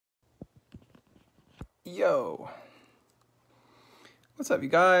Yo, what's up, you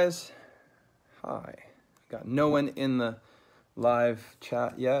guys? Hi. Got no one in the live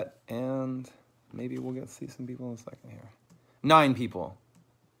chat yet, and maybe we'll get to see some people in a second here. 9 people.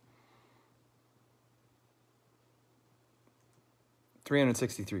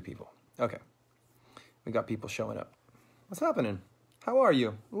 363 people. Okay. We got people showing up. What's happening? How are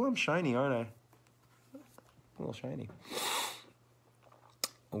you? Oh, I'm shiny, aren't I? A little shiny.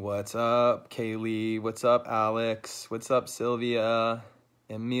 What's up, Kaylee? What's up, Alex? What's up, Sylvia?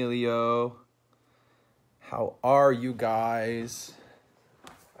 Emilio? How are you guys?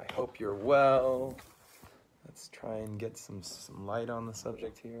 I hope you're well. Let's try and get some light on the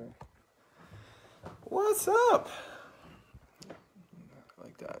subject here. What's up? I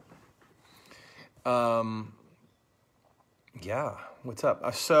like that. Yeah, what's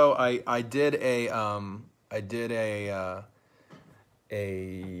up? So I did a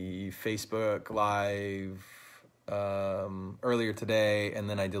Facebook Live earlier today, and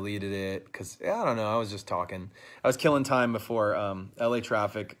then I deleted it because I don't know. I was just talking. I was killing time before LA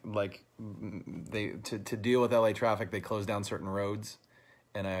traffic. Like to deal with LA traffic, they closed down certain roads,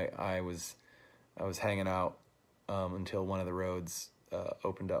 and I was hanging out until one of the roads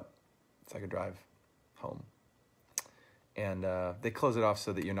opened up, so I could drive home. And they close it off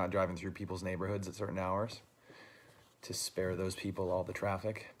so that you're not driving through people's neighborhoods at certain hours, to spare those people all the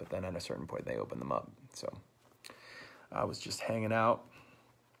traffic. But then at a certain point, they open them up. So I was just hanging out.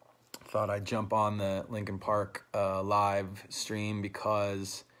 Thought I'd jump on the Linkin Park live stream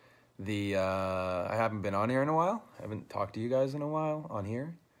because I haven't been on here in a while. I haven't talked to you guys in a while on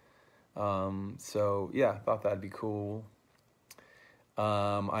here. So yeah, thought that'd be cool.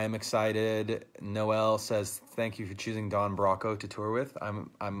 I am excited. Noel says, thank you for choosing Don Bracco to tour with.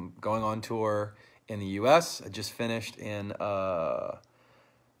 I'm going on tour in the U.S. I just finished in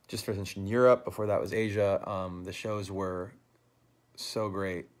Europe. Before that was Asia. The shows were so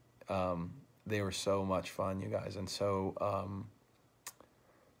great. They were so much fun, you guys, and so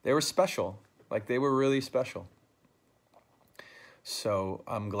they were special. Like, they were really special. So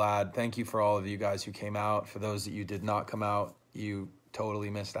I'm glad. Thank you for all of you guys who came out. For those that you did not come out, you totally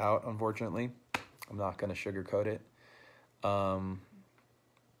missed out, unfortunately. I'm not going to sugarcoat it.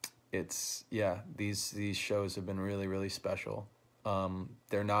 These shows have been really, really special.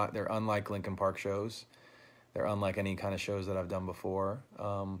 They're unlike Linkin Park shows. They're unlike any kind of shows that I've done before.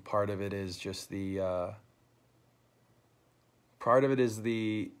 Part of it is just the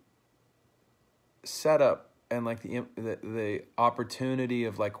setup and like the opportunity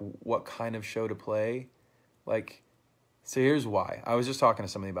of like what kind of show to play. Like, so here's why. I was just talking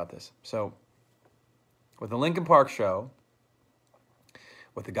to somebody about this. So with the Linkin Park show,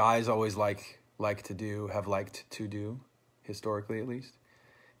 what the guys always have liked to do, historically at least,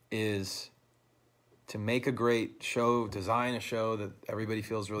 is to make a great show, design a show that everybody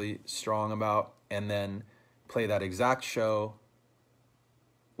feels really strong about, and then play that exact show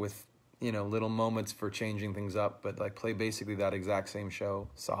with, little moments for changing things up, but like play basically that exact same show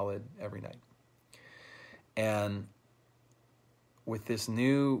solid every night. And with this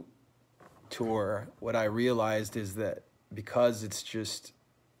new tour, what I realized is that because it's just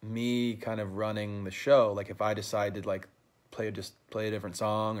me kind of running the show, like if I decide to like play a different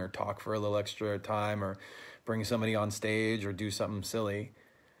song or talk for a little extra time or bring somebody on stage or do something silly,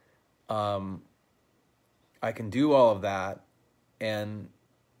 I can do all of that. And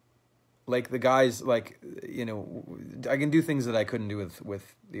like the guys, like, I can do things that I couldn't do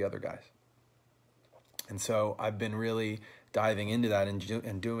with the other guys. And so I've been really diving into that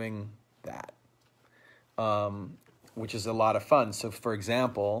and doing that, which is a lot of fun. So, for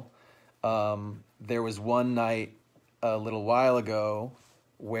example, there was one night a little while ago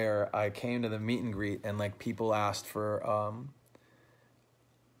where I came to the meet and greet, and like people asked for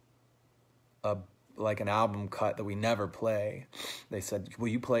an album cut that we never play. They said, will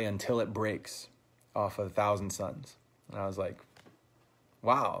you play Until It Breaks off of 1,000 Suns? And I was like,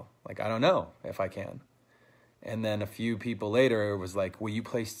 wow, like I don't know if I can. And then a few people later, it was like, will you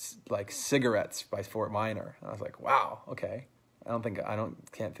play like Cigarettes by Fort Minor? And I was like, wow, okay. Can't think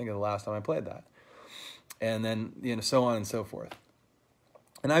of the last time I played that. And then, so on and so forth.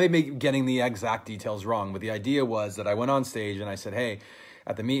 And I may be getting the exact details wrong, but the idea was that I went on stage and I said, hey,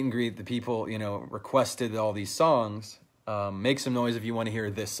 at the meet and greet, the people, requested all these songs. Make some noise if you want to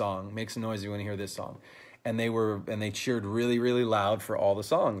hear this song. Make some noise if you want to hear this song. And they cheered really, really loud for all the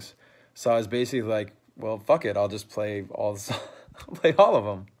songs. So I was basically like, well, fuck it, I'll just play all the songs, play all of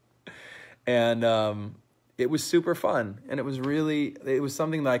them. And it was super fun. And it was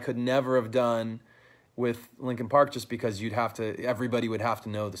something that I could never have done with Linkin Park, just because everybody would have to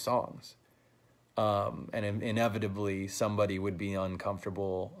know the songs. And inevitably somebody would be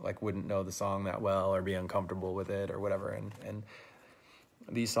uncomfortable, like wouldn't know the song that well or be uncomfortable with it or whatever. And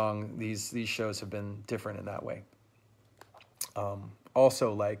these shows have been different in that way.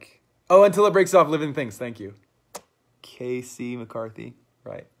 Also, like, oh, Until It Breaks Off, Living Things. Thank you. Casey McCarthy.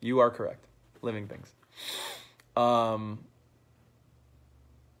 Right. You are correct. Living Things.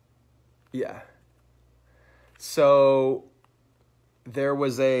 Yeah. So there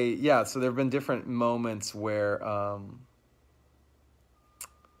was so there have been different moments where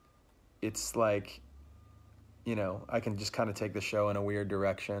it's like, you know, I can just kind of take the show in a weird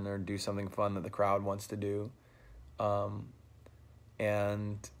direction or do something fun that the crowd wants to do.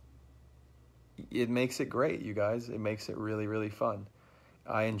 And it makes it great, you guys. It makes it really, really fun.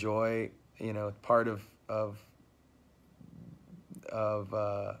 I enjoy, you know, part of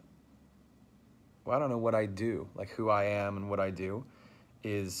well, I don't know what I do, like who I am and what I do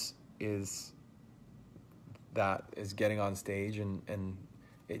is getting on stage, and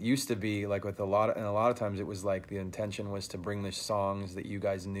it used to be like with a lot of times it was like the intention was to bring the songs that you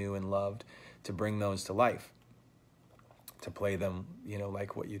guys knew and loved, to bring those to life, to play them, you know,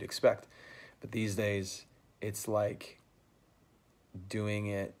 like what you'd expect. But these days it's like doing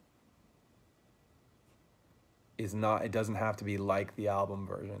it is not, it doesn't have to be like the album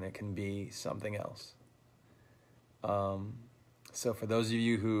version. It can be something else. So for those of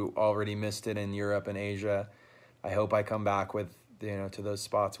you who already missed it in Europe and Asia, I hope I come back with, you know, to those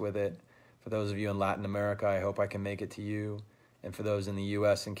spots with it. For those of you in Latin America, I hope I can make it to you. And for those in the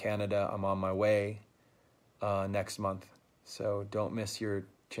US and Canada, I'm on my way next month. So don't miss your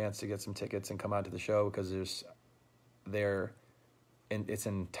chance to get some tickets and come out to the show, because it's an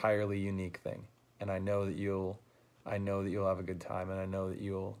entirely unique thing. And I know that you'll have a good time, and I know that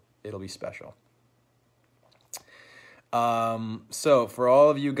it'll be special. So for all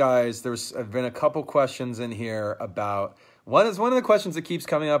of you guys, there's been a couple questions in here about, one of the questions that keeps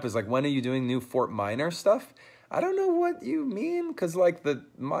coming up is like, when are you doing new Fort Minor stuff? I don't know what you mean, because like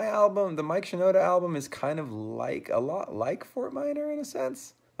my album, the Mike Shinoda album, is kind of like a lot like Fort Minor in a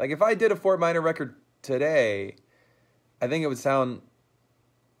sense. Like if I did a Fort Minor record today, I think it would sound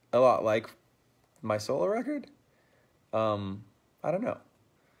a lot like my solo record. I don't know.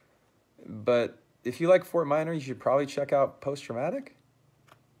 But if you like Fort Minor, you should probably check out Post Traumatic.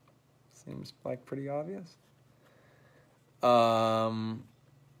 Seems like pretty obvious.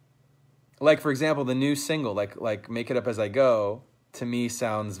 Like for example, the new single, like Make It Up As I Go, to me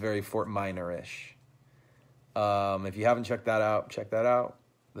sounds very Fort Minor-ish. If you haven't checked that out, check that out.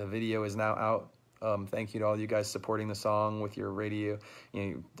 The video is now out. Thank you to all you guys supporting the song with your radio, you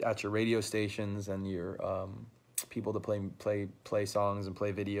know, at your radio stations and your people to play songs and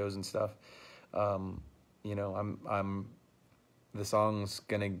play videos and stuff. You know, the song's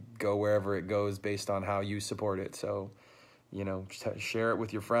gonna go wherever it goes based on how you support it. So, you know, share it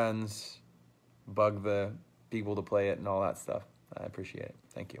with your friends, bug the people to play it and all that stuff. I appreciate it.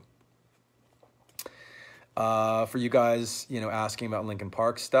 Thank you. For you guys, you know, asking about Linkin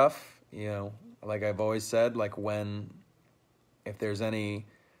Park stuff, you know, like I've always said, like if there's any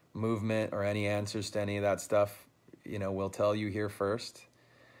movement or any answers to any of that stuff, you know, we'll tell you here first.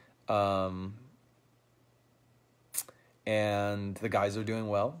 And the guys are doing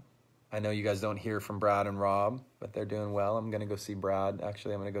well. I know you guys don't hear from Brad and Rob, but they're doing well. I'm going to go see Brad.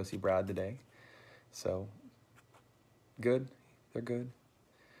 Actually, I'm going to go see Brad today. So, good. They're good.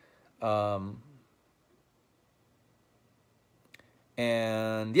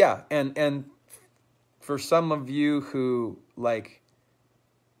 And yeah, and for some of you who, like,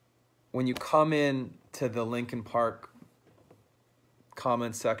 when you come in to the Linkin Park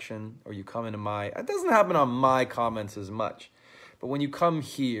comment section, or you come into it doesn't happen on my comments as much, but when you come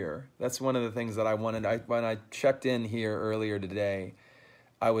here, that's one of the things that I wanted. When I checked in here earlier today,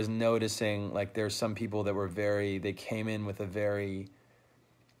 I was noticing like there's some people that were they came in with a very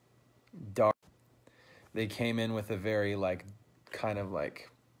dark, like kind of like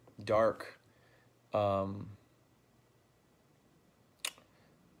dark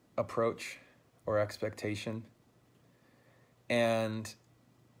approach or expectation. And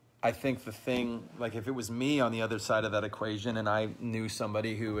I think the thing, like if it was me on the other side of that equation and I knew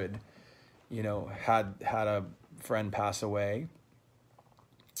somebody who had, you know, had a friend pass away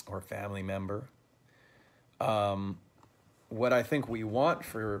or a family member, what I think we want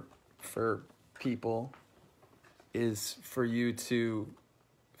for people is for you to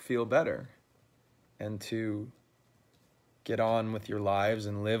feel better and to get on with your lives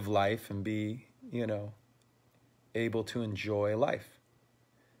and live life and be, you know, able to enjoy life.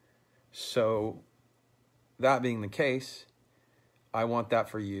 So that being the case, I want that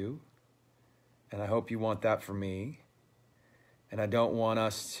for you. And I hope you want that for me. And I don't want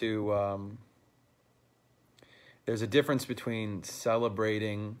us to, there's a difference between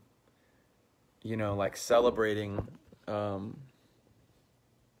celebrating, you know, like celebrating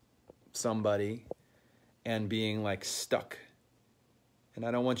somebody and being like stuck. And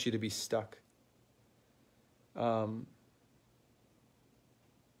I don't want you to be stuck.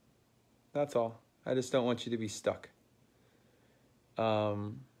 That's all. I just don't want you to be stuck.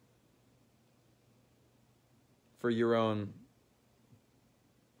 For your own,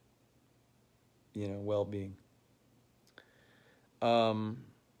 you know, well-being.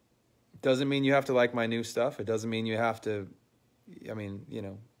 Doesn't mean you have to like my new stuff. It doesn't mean you have to, I mean, you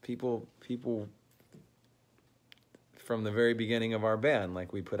know, people from the very beginning of our band,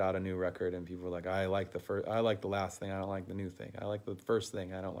 like we put out a new record and people were like, I like the last thing, I don't like the new thing. I like the first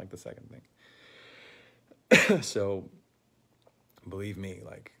thing, I don't like the second thing. So believe me,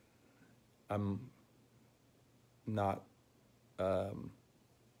 like I'm not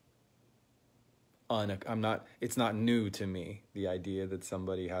it's not new to me, the idea that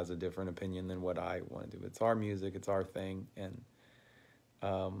somebody has a different opinion than what I want to do. It's our music, it's our thing, and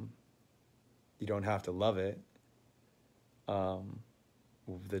you don't have to love it.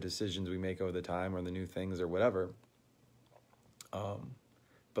 The decisions we make over the time or the new things or whatever.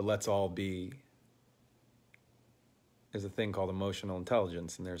 But let's all be, there's a thing called emotional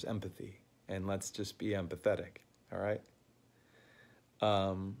intelligence and there's empathy, and let's just be empathetic. All right.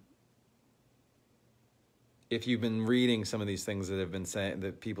 If you've been reading some of these things that have been saying,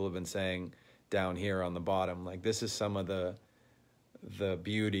 that people have been saying down here on the bottom, like this is some of the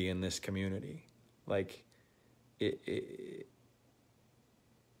beauty in this community. Like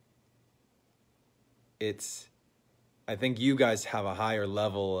it's, I think you guys have a higher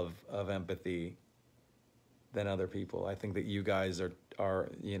level of empathy than other people. I think that you guys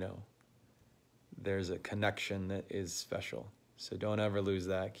are, you know, there's a connection that is special. So don't ever lose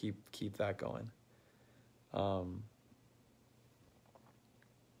that. Keep that going.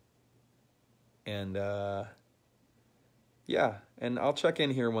 Yeah, and I'll check in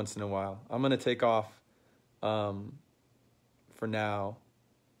here once in a while. I'm gonna take off for now.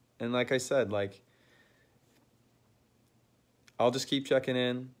 And like I said, like I'll just keep checking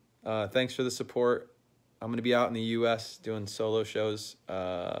in. Thanks for the support. I'm gonna be out in the US doing solo shows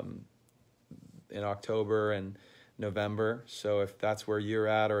in October and November. So if that's where you're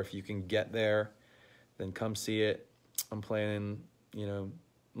at, or if you can get there, then come see it. I'm playing, you know,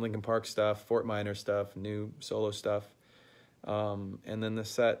 Linkin Park stuff, Fort Minor stuff, new solo stuff. And then the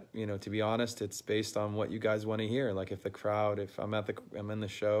set, you know, to be honest, it's based on what you guys want to hear. Like if the crowd, if I'm in the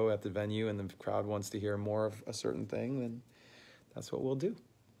show at the venue and the crowd wants to hear more of a certain thing, then that's what we'll do.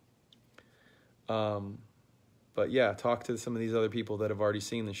 But yeah, talk to some of these other people that have already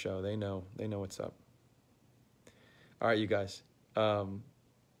seen the show. They know what's up. All right, you guys.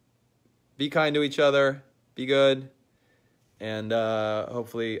 Be kind to each other. Be good. And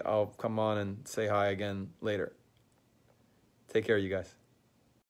hopefully I'll come on and say hi again later. Take care, you guys.